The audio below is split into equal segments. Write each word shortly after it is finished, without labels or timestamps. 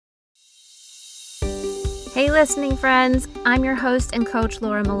Hey, listening friends. I'm your host and coach,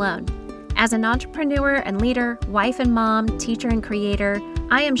 Laura Malone. As an entrepreneur and leader, wife and mom, teacher and creator,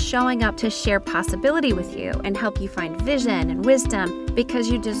 I am showing up to share possibility with you and help you find vision and wisdom because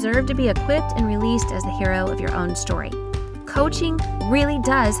you deserve to be equipped and released as the hero of your own story. Coaching really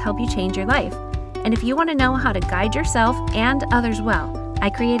does help you change your life. And if you want to know how to guide yourself and others well, I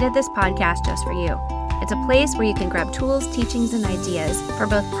created this podcast just for you. It's a place where you can grab tools, teachings, and ideas for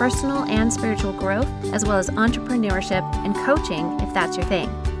both personal and spiritual growth, as well as entrepreneurship and coaching if that's your thing.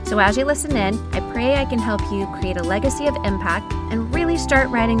 So as you listen in, I pray I can help you create a legacy of impact and really start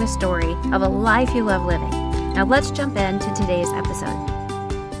writing the story of a life you love living. Now let's jump into today's episode.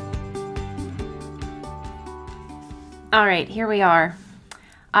 All right, here we are.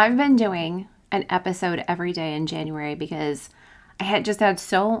 I've been doing an episode every day in January because I had just had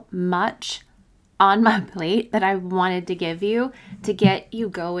so much on my plate that I wanted to give you to get you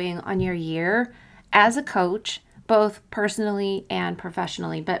going on your year as a coach, both personally and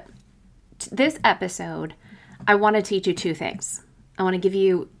professionally. But this episode, I want to teach you two things. I want to give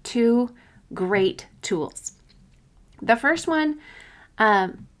you two great tools. The first one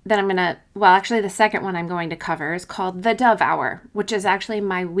the second one I'm going to cover is called the Dove Hour, which is actually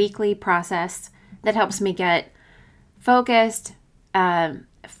my weekly process that helps me get focused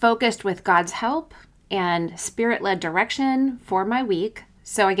with God's help and spirit-led direction for my week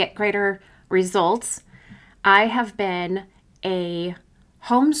so I get greater results. I have been a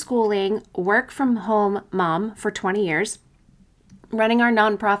homeschooling, work-from-home mom for 20 years, running our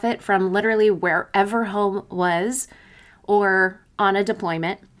nonprofit from literally wherever home was or on a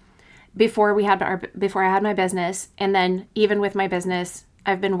deployment before I had my business. And then even with my business,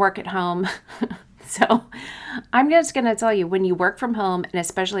 I've been work at home. So I'm just going to tell you, when you work from home, and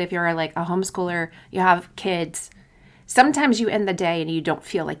especially if you're like a homeschooler, you have kids, sometimes you end the day and you don't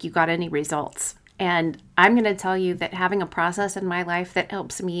feel like you got any results. And I'm going to tell you that having a process in my life that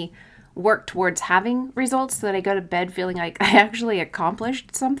helps me work towards having results so that I go to bed feeling like I actually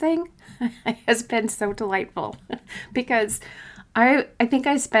accomplished something has been so delightful. Because I think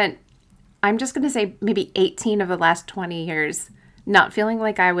I spent, I'm just going to say maybe 18 of the last 20 years not feeling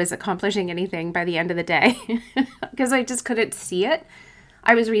like I was accomplishing anything by the end of the day because I just couldn't see it.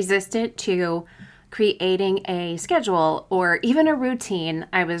 I was resistant to creating a schedule or even a routine.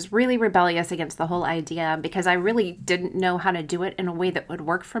 I was really rebellious against the whole idea because I really didn't know how to do it in a way that would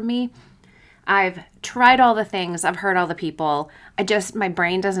work for me. I've tried all the things. I've heard all the people. My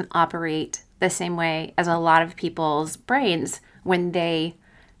brain doesn't operate the same way as a lot of people's brains when they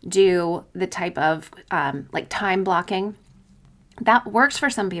do the type of time blocking. That works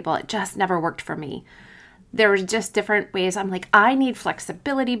for some people. It just never worked for me. There was just different ways. I'm like, I need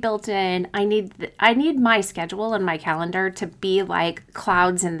flexibility built in. I need my schedule and my calendar to be like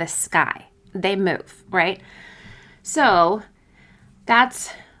clouds in the sky. They move, right? So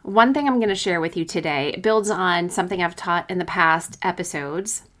that's one thing I'm going to share with you today. It builds on something I've taught in the past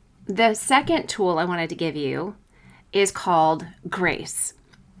episodes. The second tool I wanted to give you is called grace.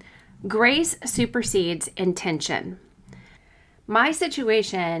 Grace supersedes intention. My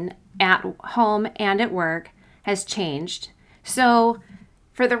situation at home and at work has changed. So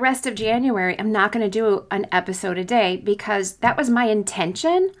for the rest of January, I'm not going to do an episode a day because that was my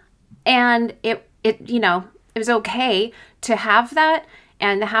intention. And it was okay to have that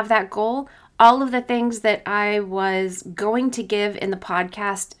and to have that goal. All of the things that I was going to give in the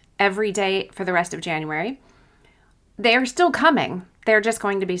podcast every day for the rest of January, they are still coming. They're just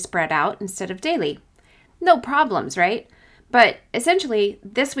going to be spread out instead of daily. No problems, right? But essentially,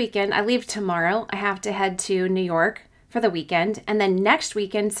 this weekend, I leave tomorrow. I have to head to New York for the weekend. And then next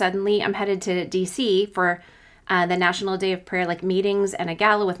weekend, suddenly, I'm headed to D.C. for the National Day of Prayer, like meetings and a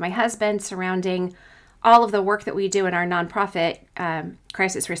gala with my husband surrounding all of the work that we do in our nonprofit,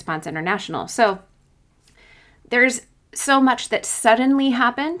 Crisis Response International. So there's so much that suddenly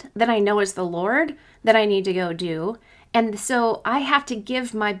happened that I know is the Lord that I need to go do. And so I have to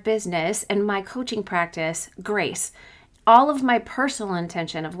give my business and my coaching practice grace. All of my personal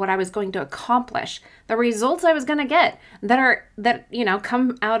intention of what I was going to accomplish, the results I was going to get that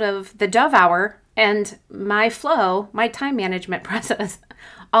come out of the Dove Hour and my flow, my time management process,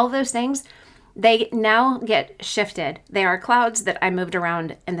 all those things, they now get shifted. They are clouds that I moved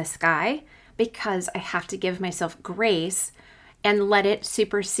around in the sky because I have to give myself grace and let it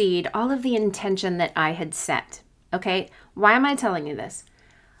supersede all of the intention that I had set. Okay? Why am I telling you this?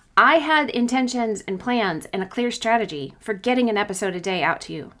 I had intentions and plans and a clear strategy for getting an episode a day out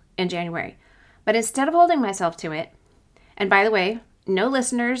to you in January. But instead of holding myself to it, and by the way, no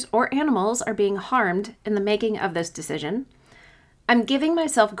listeners or animals are being harmed in the making of this decision, I'm giving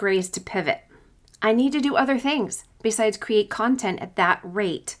myself grace to pivot. I need to do other things besides create content at that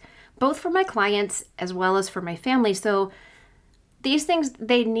rate, both for my clients as well as for my family. So these things,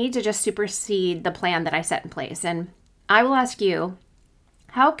 they need to just supersede the plan that I set in place. And I will ask you,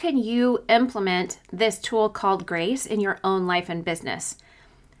 how can you implement this tool called grace in your own life and business?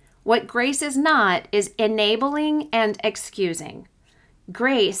 What grace is not is enabling and excusing.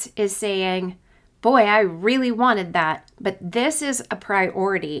 Grace is saying, boy, I really wanted that, but this is a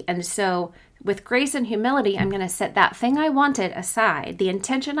priority. And so with grace and humility, I'm going to set that thing I wanted aside, the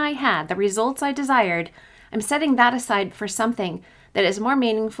intention I had, the results I desired. I'm setting that aside for something that is more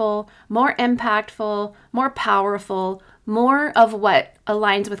meaningful, more impactful, more powerful, more of what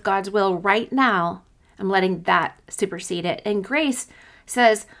aligns with God's will right now. I'm letting that supersede it. And grace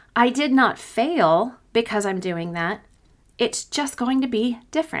says, I did not fail because I'm doing that. It's just going to be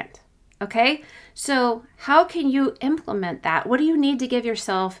different. Okay? So how can you implement that? What do you need to give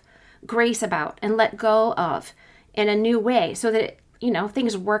yourself grace about and let go of in a new way so that,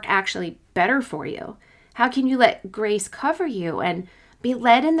 things work actually better for you? How can you let grace cover you and be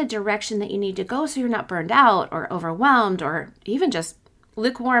led in the direction that you need to go so you're not burned out or overwhelmed or even just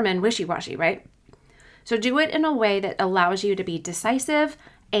lukewarm and wishy-washy, right? So do it in a way that allows you to be decisive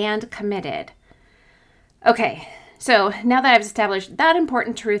and committed. Okay, so now that I've established that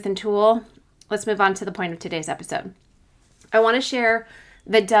important truth and tool, let's move on to the point of today's episode. I want to share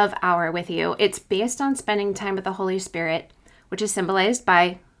the Dove Hour with you. It's based on spending time with the Holy Spirit, which is symbolized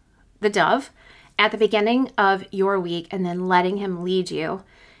by the dove, at the beginning of your week and then letting him lead you.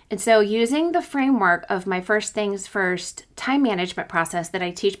 And so using the framework of my First Things First time management process that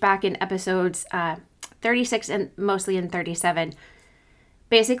I teach back in episodes 36 and mostly in 37,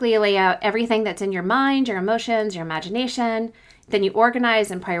 basically you lay out everything that's in your mind, your emotions, your imagination, then you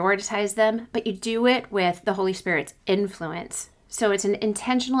organize and prioritize them, but you do it with the Holy Spirit's influence. So it's an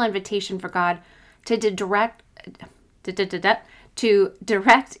intentional invitation for God to direct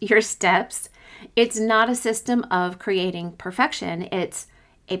your steps. It's not a system of creating perfection. It's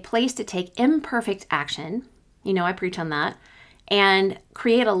a place to take imperfect action. I preach on that. And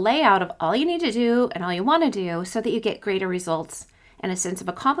create a layout of all you need to do and all you want to do so that you get greater results and a sense of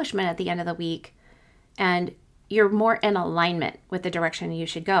accomplishment at the end of the week. And you're more in alignment with the direction you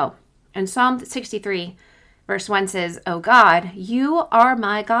should go. And Psalm 63, verse 1 says, "O God, you are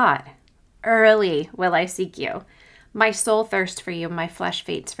my God. Early will I seek you. My soul thirsts for you. My flesh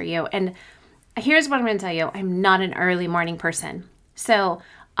faints for you." And here's what I'm going to tell you. I'm not an early morning person. So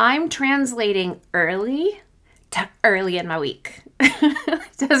I'm translating early to early in my week.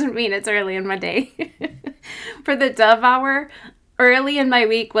 Doesn't mean it's early in my day. For the Dove Hour, early in my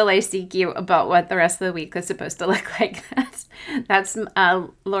week will I seek you about what the rest of the week is supposed to look like. That's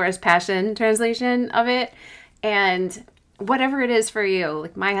Laura's Passion translation of it. And whatever it is for you,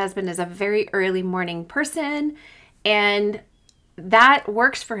 like my husband is a very early morning person and that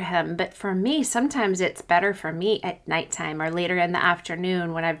works for him. But for me, sometimes it's better for me at nighttime or later in the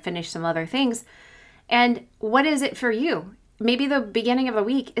afternoon when I've finished some other things. And what is it for you? Maybe the beginning of the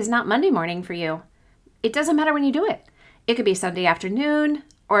week is not Monday morning for you. It doesn't matter when you do it. It could be Sunday afternoon,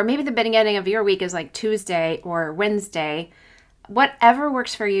 or maybe the beginning of your week is like Tuesday or Wednesday. Whatever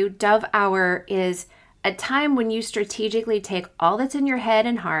works for you, Dove Hour is a time when you strategically take all that's in your head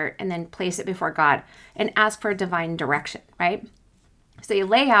and heart and then place it before God and ask for divine direction, right? So you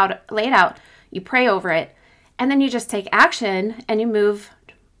lay it out, you pray over it, and then you just take action and you move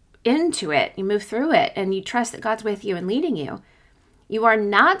into it, you move through it, and you trust that God's with you and leading you. You are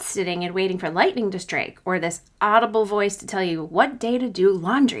not sitting and waiting for lightning to strike or this audible voice to tell you what day to do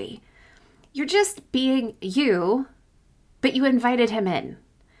laundry. You're just being you, but you invited him in.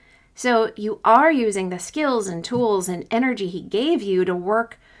 So you are using the skills and tools and energy he gave you to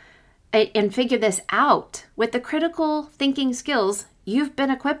work and figure this out with the critical thinking skills you've been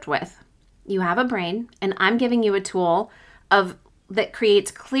equipped with. You have a brain, and I'm giving you a tool that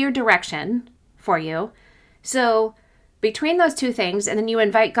creates clear direction for you. So between those two things, and then you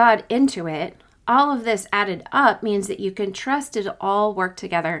invite God into it, all of this added up means that you can trust it all work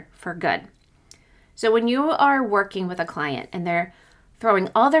together for good. So when you are working with a client and they're throwing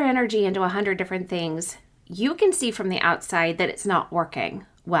all their energy into 100 different things, you can see from the outside that it's not working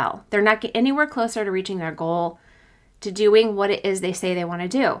well. They're not getting anywhere closer to reaching their goal, to doing what it is they say they want to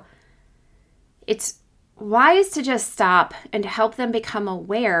do. It's wise to just stop and help them become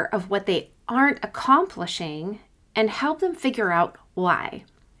aware of what they aren't accomplishing and help them figure out why.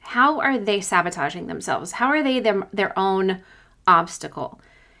 How are they sabotaging themselves? How are they their own obstacle?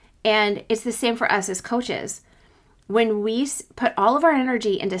 And it's the same for us as coaches. When we put all of our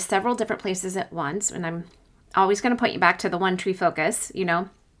energy into several different places at once, and I'm always going to point you back to the one tree focus,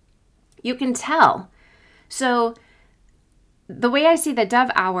 You can tell. So the way I see the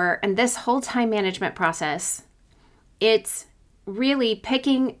Dove Hour and this whole time management process, it's really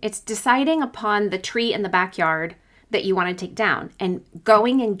it's deciding upon the tree in the backyard that you want to take down and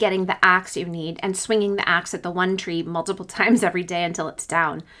going and getting the axe you need and swinging the axe at the one tree multiple times every day until it's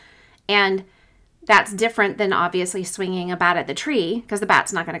down. And that's different than obviously swinging a bat at the tree, because the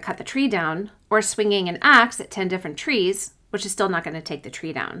bat's not going to cut the tree down, or swinging an axe at 10 different trees, which is still not going to take the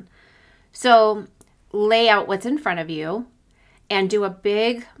tree down. So lay out what's in front of you and do a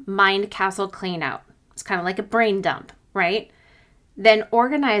big mind castle clean out. It's kind of like a brain dump, right? Then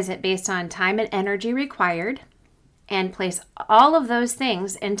organize it based on time and energy required, and place all of those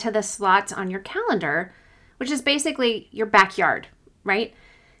things into the slots on your calendar, which is basically your backyard, right?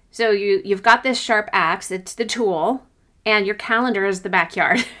 So you've got this sharp axe, it's the tool, and your calendar is the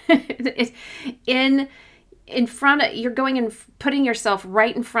backyard. In front of, you're going and putting yourself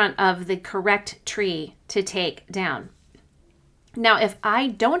right in front of the correct tree to take down. Now, if I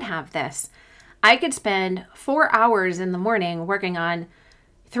don't have this, I could spend 4 hours in the morning working on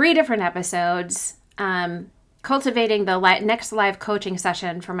 3 different episodes, cultivating the next live coaching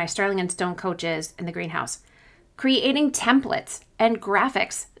session for my Sterling and Stone coaches in the greenhouse, creating templates and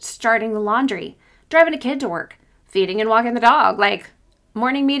graphics, starting the laundry, driving a kid to work, feeding and walking the dog, like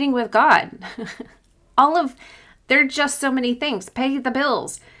morning meeting with God. There are just so many things, pay the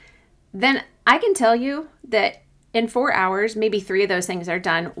bills. Then I can tell you that in 4 hours, maybe 3 of those things are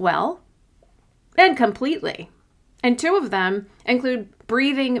done well and completely. And 2 of them include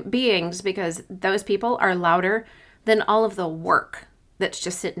breathing beings, because those people are louder than all of the work that's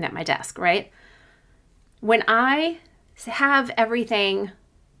just sitting at my desk, right? When I have everything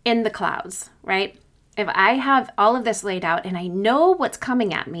in the clouds, right? If I have all of this laid out and I know what's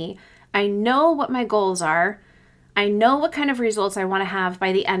coming at me, I know what my goals are, I know what kind of results I want to have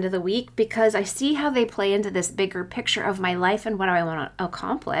by the end of the week, because I see how they play into this bigger picture of my life and what I want to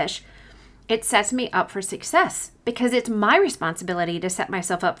accomplish, it sets me up for success, because it's my responsibility to set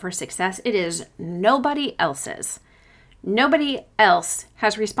myself up for success. It is nobody else's. Nobody else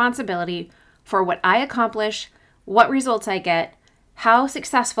has responsibility for what I accomplish, what results I get, how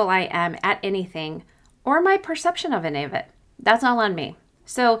successful I am at anything, or my perception of any of it. That's all on me.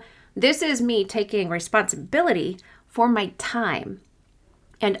 So this is me taking responsibility for my time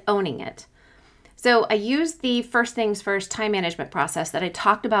and owning it. So I use the first things first time management process that I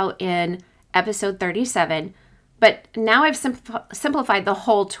talked about in episode 37, but now I've simplified the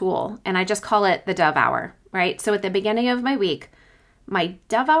whole tool, and I just call it the Dove Hour, right? So at the beginning of my week, my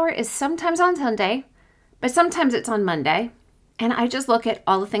Dove Hour is sometimes on Sunday, but sometimes it's on Monday, and I just look at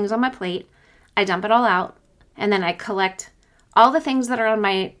all the things on my plate, I dump it all out, and then I collect all the things that are on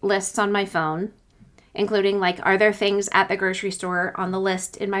my lists on my phone, including like, are there things at the grocery store on the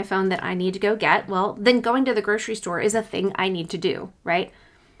list in my phone that I need to go get? Well, then going to the grocery store is a thing I need to do, right?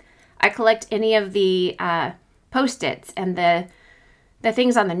 I collect any of the Post-its and the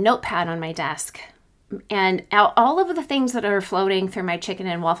things on the notepad on my desk, and all of the things that are floating through my chicken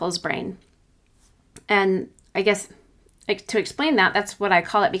and waffles brain. And I guess to explain that, that's what I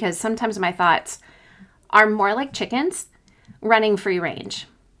call it, because sometimes my thoughts are more like chickens running free range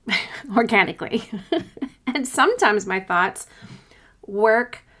organically. And sometimes my thoughts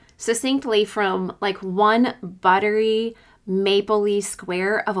work succinctly from like one buttery, mapley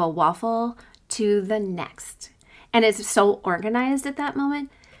square of a waffle to the next. And it's so organized at that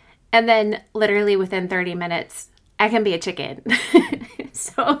moment. And then literally within 30 minutes, I can be a chicken.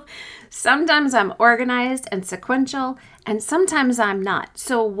 So sometimes I'm organized and sequential, and sometimes I'm not.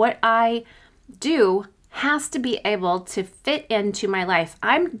 So what I do has to be able to fit into my life.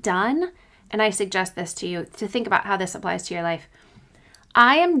 I'm done, and I suggest this to you to think about how this applies to your life.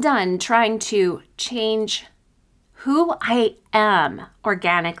 I am done trying to change who I am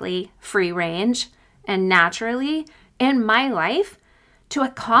organically, free range, and naturally in my life to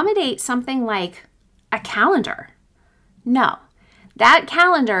accommodate something like a calendar. No, that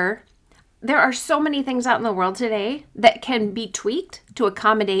calendar, there are so many things out in the world today that can be tweaked to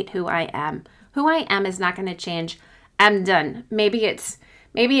accommodate who I am. Who I am is not going to change. I'm done. Maybe it's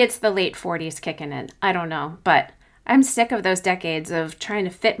the late 40s kicking in. I don't know, but I'm sick of those decades of trying to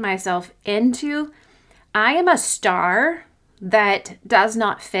fit myself into. I am a star that does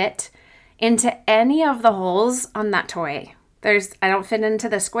not fit into any of the holes on that toy. I don't fit into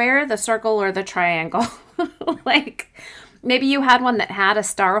the square, the circle, or the triangle. Like, maybe you had one that had a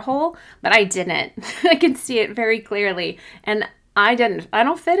star hole, but I didn't. I can see it very clearly. And I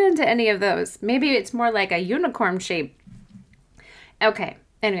don't fit into any of those. Maybe it's more like a unicorn shape. Okay.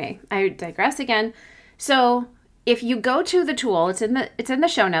 Anyway, I digress again. So if you go to the tool, it's in the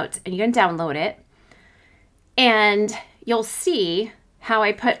show notes, and you can download it, and you'll see how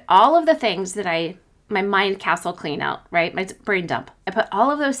I put all of the things that my mind castle clean out, right? My brain dump. I put all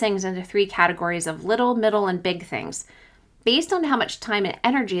of those things into 3 categories of little, middle, and big things based on how much time and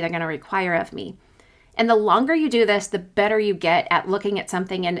energy they're going to require of me. And the longer you do this, the better you get at looking at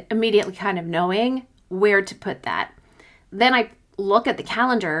something and immediately kind of knowing where to put that. Then I look at the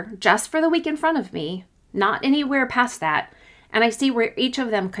calendar just for the week in front of me, not anywhere past that, and I see where each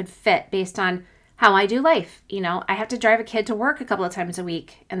of them could fit based on how I do life. I have to drive a kid to work a couple of times a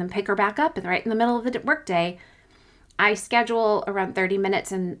week and then pick her back up, and right in the middle of the workday, I schedule around 30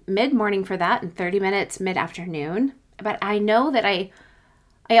 minutes in mid-morning for that and 30 minutes mid-afternoon. But I know that I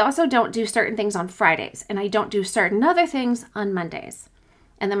also don't do certain things on Fridays, and I don't do certain other things on Mondays.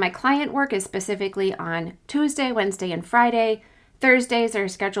 And then my client work is specifically on Tuesday, Wednesday, and Friday. Thursdays are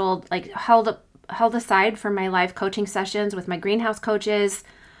scheduled, held aside for my live coaching sessions with my greenhouse coaches.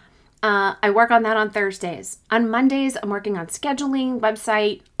 I work on that on Thursdays. On Mondays, I'm working on scheduling,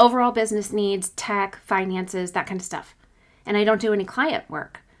 website, overall business needs, tech, finances, that kind of stuff. And I don't do any client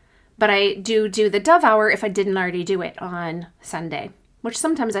work. But I do the Dove Hour if I didn't already do it on Sunday, which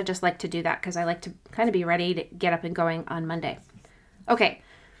sometimes I just like to do that because I like to kind of be ready to get up and going on Monday. Okay,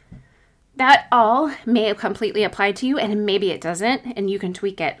 that all may have completely applied to you, and maybe it doesn't, and you can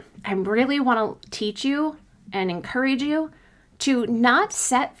tweak it. I really want to teach you and encourage you to not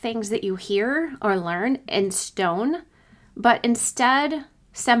set things that you hear or learn in stone, but instead,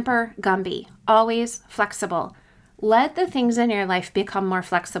 semper gumby, always flexible. Let the things in your life become more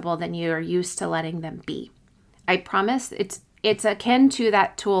flexible than you are used to letting them be. I promise it's akin to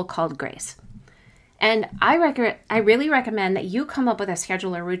that tool called Grace. And I really recommend that you come up with a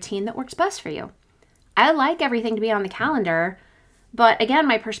schedule or routine that works best for you. I like everything to be on the calendar, but again,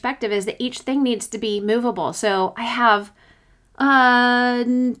 my perspective is that each thing needs to be movable. So I have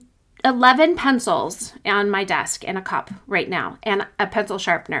 11 pencils on my desk and a cup right now and a pencil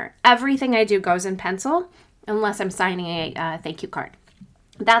sharpener. Everything I do goes in pencil unless I'm signing a thank you card.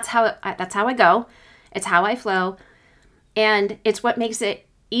 That's how I go. It's how I flow. And it's what makes it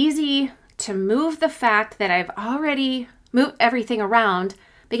easy to move the fact that I've already moved everything around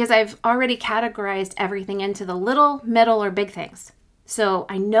because I've already categorized everything into the little, middle, or big things. So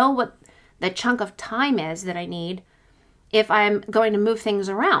I know what the chunk of time is that I need if I'm going to move things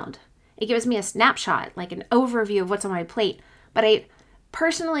around. It gives me a snapshot, like an overview of what's on my plate. But I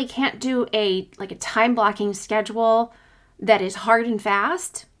personally can't do a time blocking schedule that is hard and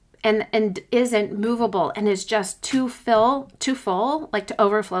fast and isn't movable and is just too full, like to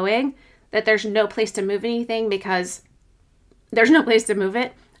overflowing, that there's no place to move anything because there's no place to move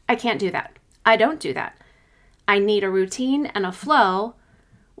it. I can't do that. I don't do that. I need a routine and a flow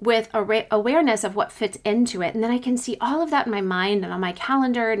with awareness of what fits into it. And then I can see all of that in my mind and on my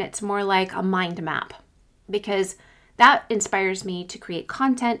calendar, and it's more like a mind map because that inspires me to create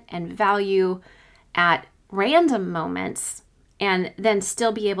content and value at random moments and then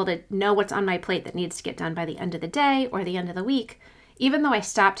still be able to know what's on my plate that needs to get done by the end of the day or the end of the week, even though I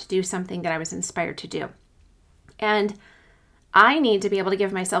stopped to do something that I was inspired to do. And I need to be able to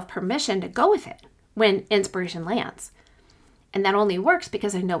give myself permission to go with it when inspiration lands. And that only works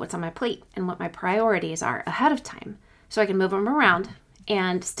because I know what's on my plate and what my priorities are ahead of time, so I can move them around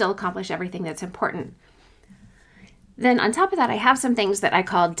and still accomplish everything that's important. Then on top of that, I have some things that I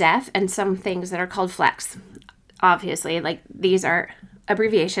call DEF and some things that are called FLEX. Obviously, these are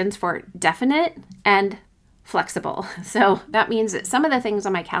abbreviations for definite and flexible. So that means that some of the things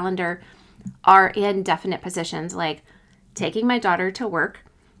on my calendar are in definite positions, like taking my daughter to work.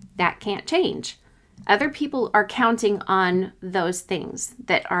 That can't change. Other people are counting on those things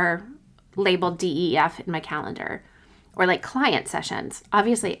that are labeled DEF in my calendar, or like client sessions.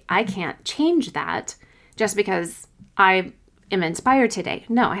 Obviously, I can't change that just because I am inspired today.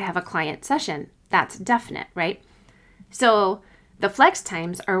 No, I have a client session. That's definite, right? So the flex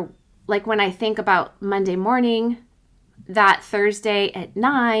times are like when I think about Monday morning, that Thursday at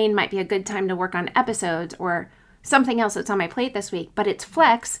 9 might be a good time to work on episodes or something else that's on my plate this week, but it's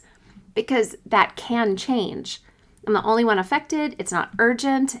flex because that can change. I'm the only one affected. It's not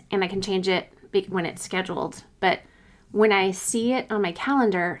urgent, and I can change it when it's scheduled. But when I see it on my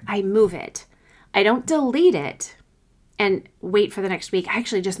calendar, I move it. I don't delete it and wait for the next week. I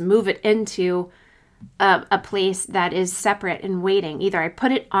actually just move it into a place that is separate and waiting. Either I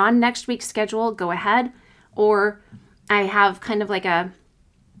put it on next week's schedule, go ahead, or I have kind of like a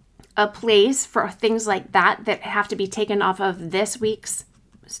place for things like that have to be taken off of this week's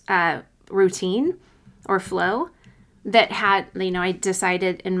routine or flow, that had, I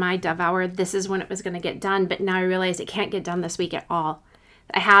decided in my Dove Hour, this is when it was going to get done, but now I realize it can't get done this week at all.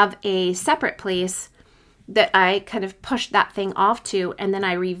 I have a separate place that I kind of push that thing off to, and then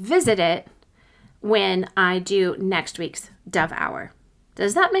I revisit it when I do next week's Dove Hour.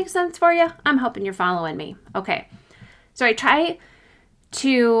 Does that make sense for you? I'm hoping you're following me. Okay. So I try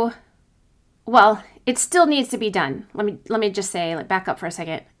to, it still needs to be done. Let me just say, back up for a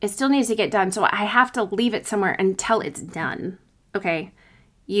second. It still needs to get done. So I have to leave it somewhere until it's done. Okay.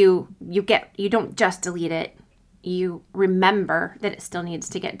 You don't just delete it. You remember that it still needs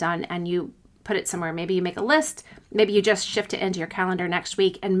to get done and you put it somewhere. Maybe you make a list. Maybe you just shift it into your calendar next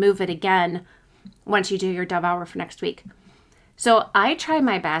week and move it again once you do your Dove Hour for next week. So I try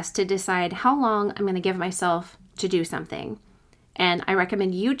my best to decide how long I'm going to give myself to do something. And I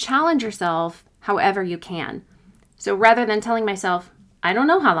recommend you challenge yourself however you can. So rather than telling myself, I don't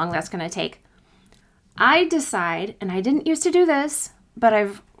know how long that's going to take, I decide, and I didn't used to do this, but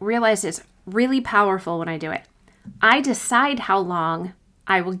I've realized it's really powerful when I do it. I decide how long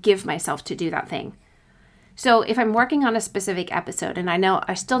I will give myself to do that thing. So if I'm working on a specific episode and I know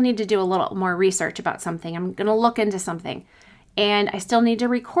I still need to do a little more research about something, I'm going to look into something, and I still need to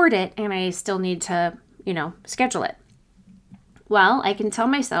record it, and I still need to, schedule it. Well, I can tell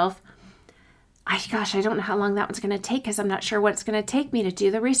myself, I don't know how long that one's going to take because I'm not sure what it's going to take me to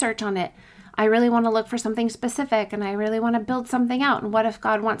do the research on it. I really want to look for something specific, and I really want to build something out. And what if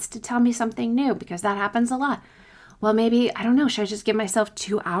God wants to tell me something new? Because that happens a lot. Well, maybe, I don't know, should I just give myself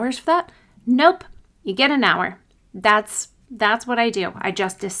 2 hours for that? Nope. You get an hour. That's what I do. I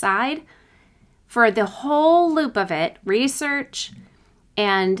just decide for the whole loop of it, research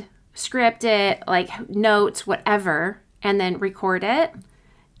and script it, like notes, whatever, and then record it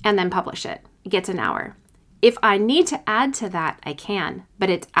and then publish it. It gets an hour. If I need to add to that, I can, but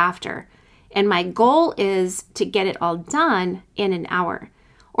it's after. And my goal is to get it all done in an hour.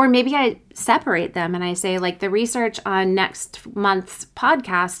 Or maybe I separate them and I say, like, the research on next month's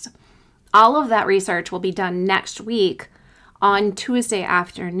podcast, all of that research will be done next week on Tuesday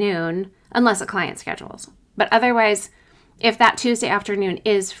afternoon, unless a client schedules. But otherwise, if that Tuesday afternoon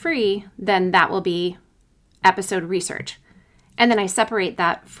is free, then that will be episode research. And then I separate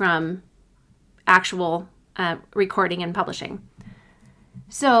that from actual recording and publishing.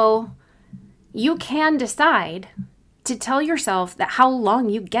 So you can decide to tell yourself that how long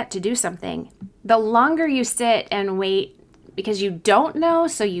you get to do something. The longer you sit and wait because you don't know,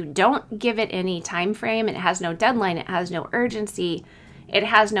 so you don't give it any time frame, it has no deadline, it has no urgency, it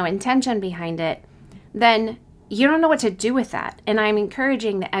has no intention behind it, then you don't know what to do with that. And I'm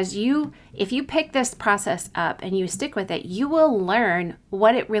encouraging that if you pick this process up and you stick with it, you will learn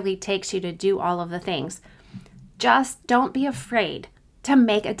what it really takes you to do all of the things. Just don't be afraid to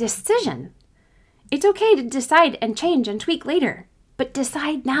make a decision. It's okay to decide and change and tweak later, but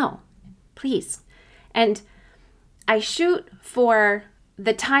decide now, please. And I shoot for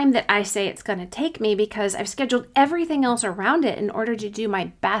the time that I say it's going to take me because I've scheduled everything else around it in order to do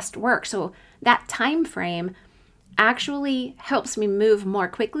my best work. So that time frame actually helps me move more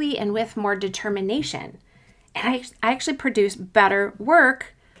quickly and with more determination. And I actually produce better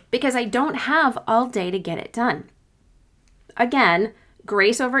work because I don't have all day to get it done. Again,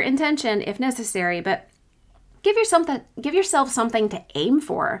 grace over intention if necessary, but give yourself something to aim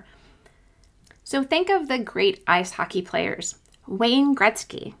for. So think of the great ice hockey players, Wayne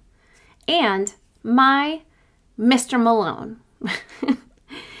Gretzky, and my Mr. Malone.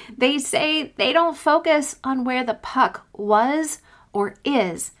 They say they don't focus on where the puck was or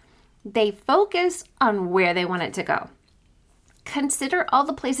is. They focus on where they want it to go. Consider all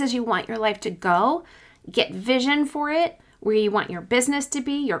the places you want your life to go. Get vision for it, where you want your business to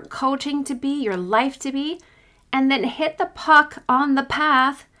be, your coaching to be, your life to be, and then hit the puck on the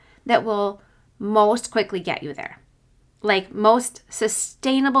path that will most quickly get you there. Like most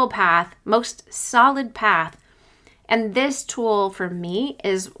sustainable path, most solid path. And this tool for me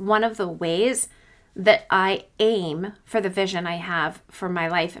is one of the ways that I aim for the vision I have for my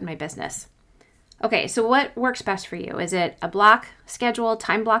life and my business. Okay, so what works best for you? Is it a block schedule,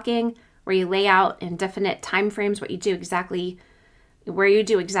 time blocking, where you lay out in definite time frames what you do exactly, where you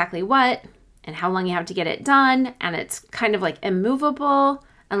do exactly what, and how long you have to get it done, and it's kind of like immovable,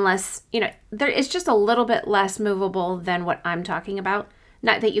 unless, it's just a little bit less movable than what I'm talking about.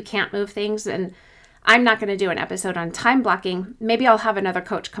 Not that you can't move things, and I'm not going to do an episode on time blocking. Maybe I'll have another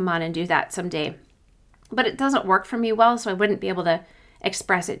coach come on and do that someday. But it doesn't work for me well, so I wouldn't be able to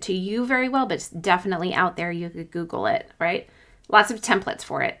express it to you very well, but it's definitely out there. You could Google it, right? Lots of templates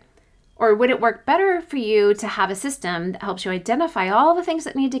for it. Or would it work better for you to have a system that helps you identify all the things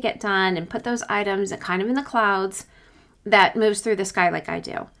that need to get done and put those items kind of in the clouds that moves through the sky like I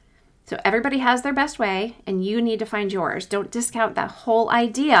do. So everybody has their best way, and you need to find yours. Don't discount that whole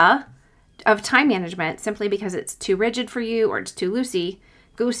idea of time management simply because it's too rigid for you or it's too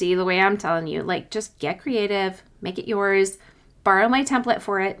loosey-goosey the way I'm telling you. Like, just get creative, make it yours, borrow my template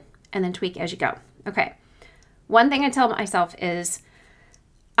for it, and then tweak as you go. Okay. One thing I tell myself is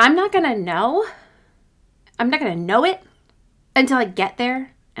I'm not going to know it until I get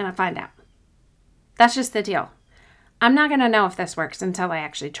there and I find out. That's just the deal. I'm not going to know if this works until I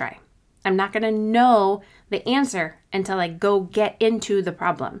actually try. I'm not going to know the answer until I go get into the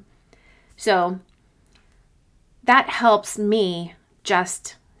problem. So that helps me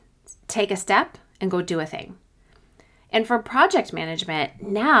just take a step and go do a thing. And for project management,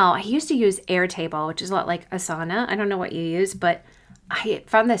 now I used to use Airtable, which is a lot like Asana. I don't know what you use, but I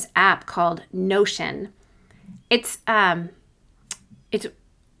found this app called Notion.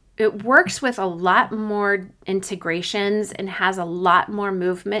 It works with a lot more integrations and has a lot more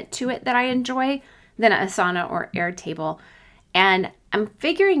movement to it that I enjoy than Asana or Airtable. And I'm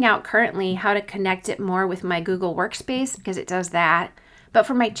figuring out currently how to connect it more with my Google Workspace because it does that. But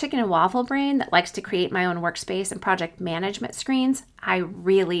for my chicken and waffle brain that likes to create my own workspace and project management screens, I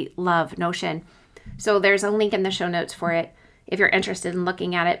really love Notion. So there's a link in the show notes for it if you're interested in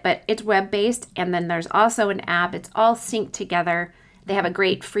looking at it. But it's web-based, and then there's also an app. It's all synced together. They have a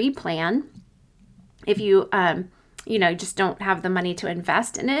great free plan. If you, just don't have the money to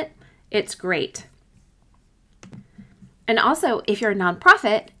invest in it, it's great. And also, if you're a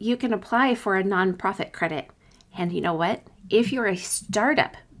nonprofit, you can apply for a nonprofit credit. And you know what? If you're a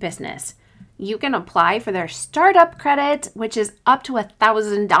startup business, you can apply for their startup credit, which is up to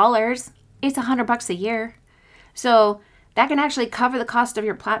 $1,000. It's $100 a year. So that can actually cover the cost of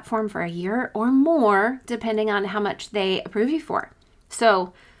your platform for a year or more, depending on how much they approve you for.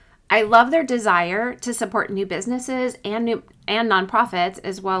 So I love their desire to support new businesses and nonprofits,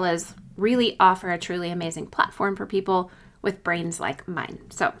 as well as really offer a truly amazing platform for people with brains like mine.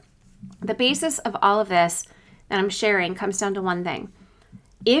 So the basis of all of this that I'm sharing comes down to one thing.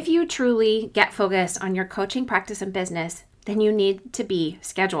 If you truly get focused on your coaching practice and business, then you need to be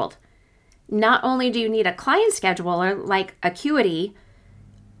scheduled. Not only do you need a client scheduler like Acuity,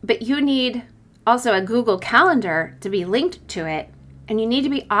 but you need also a Google Calendar to be linked to it. And you need to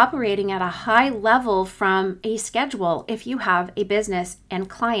be operating at a high level from a schedule if you have a business and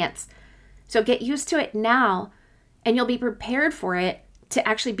clients. So get used to it now, and you'll be prepared for it to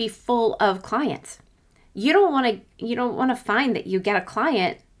actually be full of clients. You don't want to find that you get a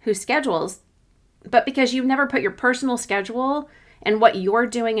client who schedules, but because you've never put your personal schedule and what you're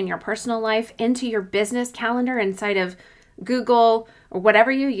doing in your personal life into your business calendar inside of Google or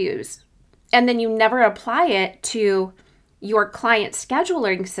whatever you use, and then you never apply it to your client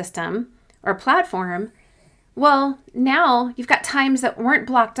scheduling system or platform, well, now you've got times that weren't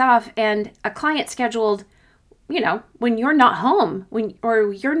blocked off and a client scheduled, when you're not home,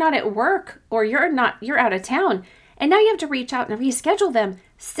 or you're not at work, or you're out of town. And now you have to reach out and reschedule them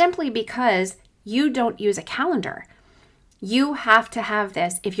simply because you don't use a calendar. You have to have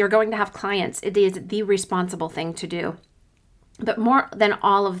this. If you're going to have clients, it is the responsible thing to do. But more than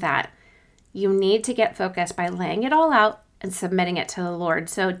all of that, you need to get focused by laying it all out and submitting it to the Lord.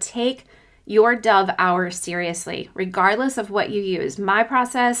 So take your Dove hour seriously, regardless of what you use. My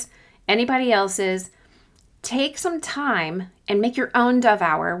process, anybody else's. Take some time and make your own Dove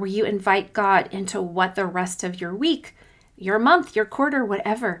hour where you invite God into what the rest of your week, your month, your quarter,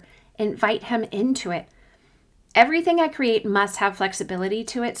 whatever. Invite him into it. Everything I create must have flexibility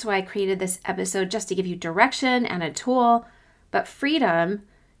to it. So I created this episode just to give you direction and a tool, but freedom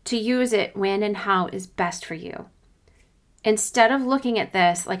to use it when and how is best for you. Instead of looking at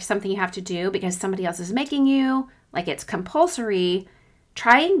this like something you have to do because somebody else is making you, like it's compulsory,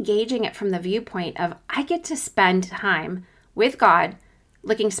 try engaging it from the viewpoint of I get to spend time with God,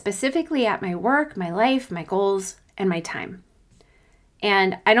 looking specifically at my work, my life, my goals, and my time.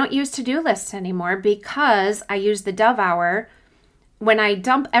 And I don't use to-do lists anymore because I use the Dove hour. When I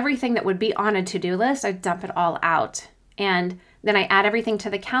dump everything that would be on a to-do list, I dump it all out. And then I add everything to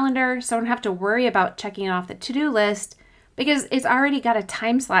the calendar so I don't have to worry about checking it off the to-do list because it's already got a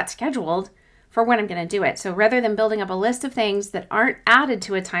time slot scheduled for when I'm going to do it. So rather than building up a list of things that aren't added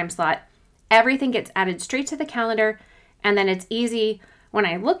to a time slot, everything gets added straight to the calendar, and then it's easy when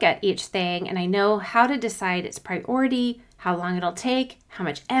I look at each thing and I know how to decide its priority, how long it'll take, how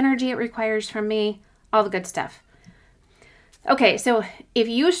much energy it requires from me, all the good stuff. Okay, so if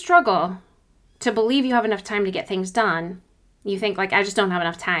you struggle to believe you have enough time to get things done, you think like, I just don't have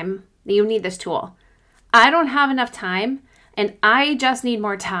enough time, you need this tool. I don't have enough time and I just need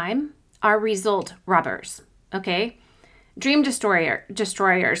more time are result robbers, okay? dream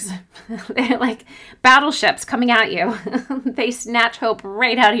destroyers. They're like battleships coming at you. They snatch hope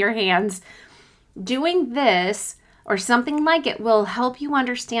right out of your hands. Doing this or something like it will help you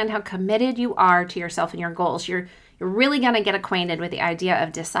understand how committed you are to yourself and your goals. You're really going to get acquainted with the idea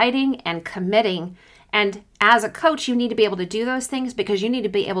of deciding and committing. And as a coach, you need to be able to do those things because you need to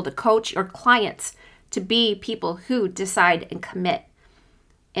be able to coach your clients to be people who decide and commit.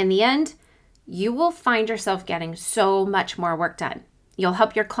 In the end, you will find yourself getting so much more work done. You'll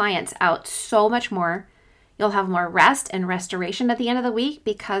help your clients out so much more. You'll have more rest and restoration at the end of the week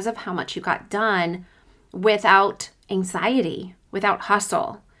because of how much you got done without anxiety, without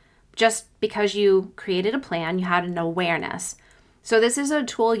hustle, just because you created a plan, you had an awareness. So this is a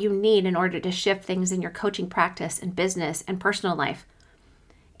tool you need in order to shift things in your coaching practice and business and personal life.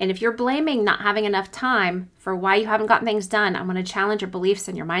 And if you're blaming not having enough time for why you haven't gotten things done, I'm going to challenge your beliefs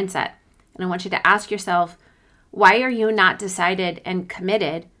and your mindset. And I want you to ask yourself, why are you not decided and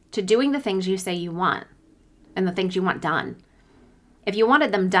committed to doing the things you say you want and the things you want done? If you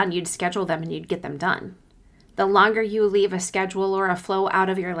wanted them done, you'd schedule them and you'd get them done. The longer you leave a schedule or a flow out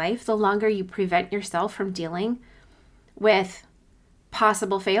of your life, the longer you prevent yourself from dealing with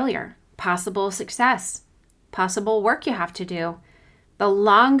possible failure, possible success, possible work you have to do. The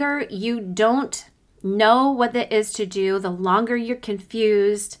longer you don't know what it is to do, the longer you're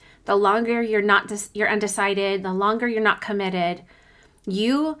confused, the longer you're undecided, the longer you're not committed,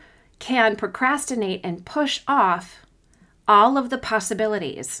 you can procrastinate and push off all of the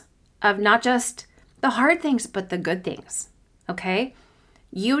possibilities of not just the hard things, but the good things, okay?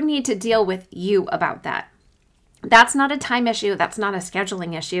 You need to deal with you about that. That's not a time issue. That's not a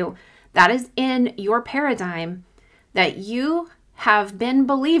scheduling issue. That is in your paradigm that you have been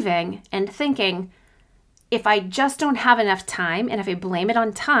believing and thinking, if I just don't have enough time, and if I blame it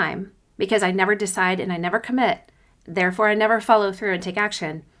on time, because I never decide and I never commit, therefore I never follow through and take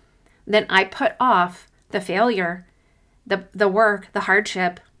action, then I put off the failure, the work, the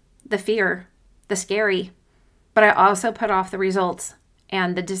hardship, the fear, the scary, but I also put off the results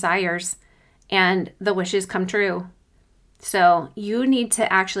and the desires and the wishes come true. So you need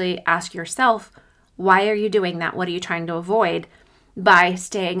to actually ask yourself, why are you doing that? What are you trying to avoid by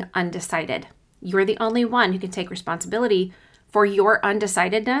staying undecided? You're the only one who can take responsibility for your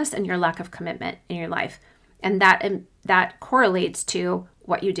undecidedness and your lack of commitment in your life. And that correlates to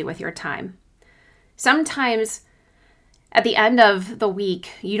what you do with your time. Sometimes at the end of the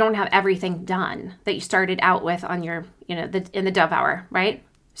week, you don't have everything done that you started out with on your, in the Dove Hour, right?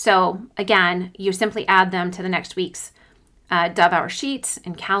 So again, you simply add them to the next week's Dove Hour sheets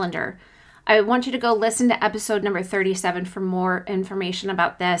and calendar. I want you to go listen to episode number 37 for more information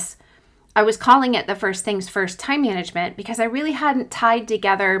about this. I was calling it the First Things First time management because I really hadn't tied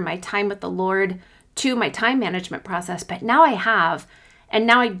together my time with the Lord to my time management process, but now I have. And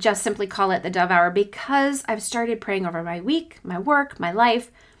now I just simply call it the Dove Hour because I've started praying over my week, my work, my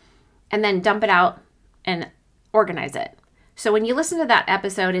life, and then dump it out and organize it. So when you listen to that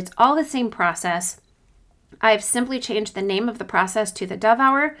episode, it's all the same process. I've simply changed the name of the process to the Dove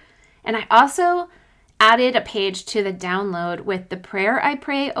Hour. And I also added a page to the download with the prayer I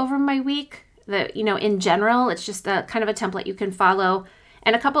pray over my week. In general, it's just a kind of a template you can follow.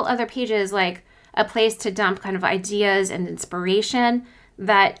 And a couple other pages like a place to dump kind of ideas and inspiration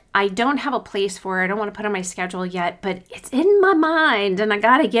that I don't have a place for. I don't want to put on my schedule yet, but it's in my mind and I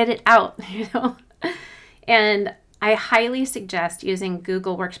got to get it out, And I highly suggest using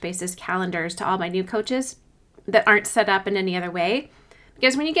Google Workspace's calendars to all my new coaches that aren't set up in any other way.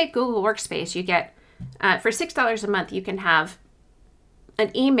 Because when you get Google Workspace, you get, for $6 a month, you can have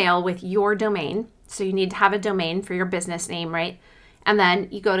an email with your domain. So you need to have a domain for your business name, right? And then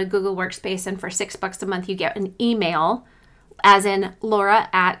you go to Google Workspace and for $6 a month, you get an email as in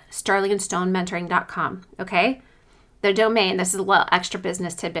Laura@StarlingandStoneMentoring.com, okay? The domain, this is a little extra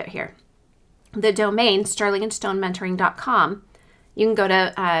business tidbit here. The domain, StarlingandStoneMentoring.com, you can go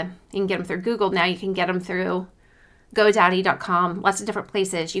to, you can get them through Google now, you can get them through GoDaddy.com, lots of different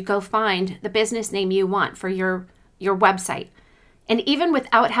places. You go find the business name you want for your website. And even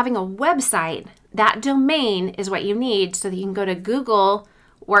without having a website, that domain is what you need so that you can go to Google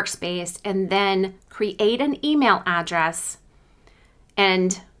Workspace and then create an email address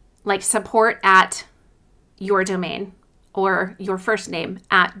and like support at your domain or your first name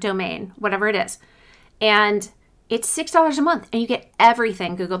at domain, whatever it is. And it's $6 a month and you get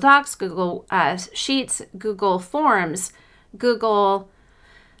everything. Google Docs, Google Sheets, Google Forms, Google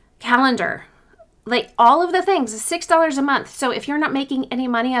Calendar, like all of the things is $6 a month. So if you're not making any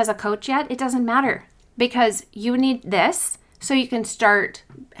money as a coach yet, it doesn't matter because you need this so you can start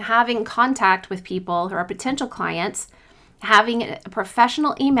having contact with people who are potential clients having a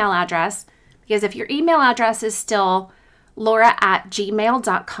professional email address, because if your email address is still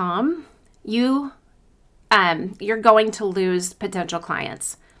laura@gmail.com, you're going to lose potential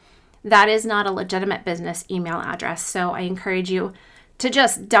clients. That is not a legitimate business email address. So I encourage you to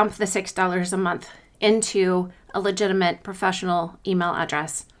just dump the $6 a month into a legitimate professional email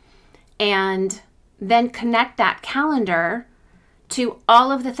address, and then connect that calendar to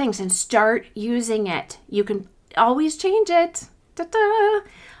all of the things and start using it. You can always change it. Ta-da.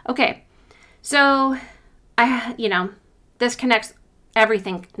 Okay. So this connects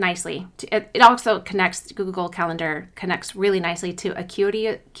everything nicely. It also connects, Google Calendar connects really nicely to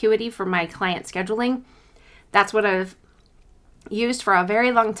Acuity for my client scheduling. That's what I've used for a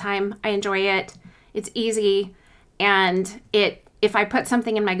very long time. I enjoy it. It's easy. And if I put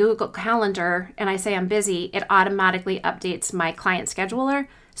something in my Google Calendar and I say I'm busy, it automatically updates my client scheduler.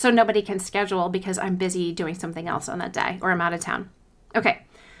 So nobody can schedule because I'm busy doing something else on that day or I'm out of town. Okay.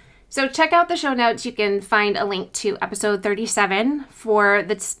 So check out the show notes. You can find a link to episode 37 for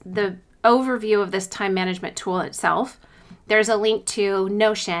the overview of this time management tool itself. There's a link to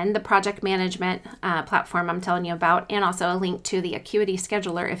Notion, the project management platform I'm telling you about, and also a link to the Acuity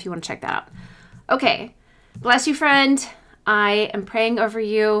scheduler if you want to check that out. Okay. Bless you, friend. I am praying over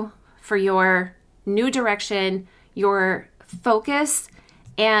you for your new direction, your focus,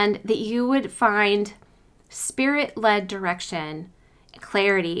 and that you would find Spirit-led direction,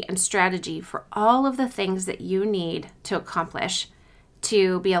 clarity, and strategy for all of the things that you need to accomplish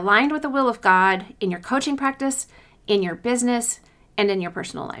to be aligned with the will of God in your coaching practice, in your business, and in your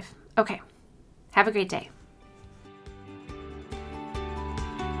personal life. Okay. Have a great day.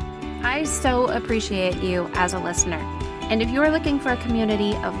 I so appreciate you as a listener. And if you are looking for a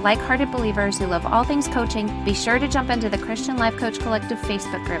community of like-hearted believers who love all things coaching, be sure to jump into the Christian Life Coach Collective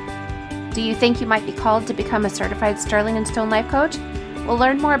Facebook group. Do you think you might be called to become a certified Sterling & Stone life coach? Well,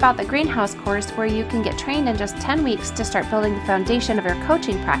 learn more about the Greenhouse course, where you can get trained in just 10 weeks to start building the foundation of your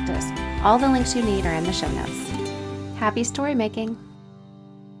coaching practice. All the links you need are in the show notes. Happy story making.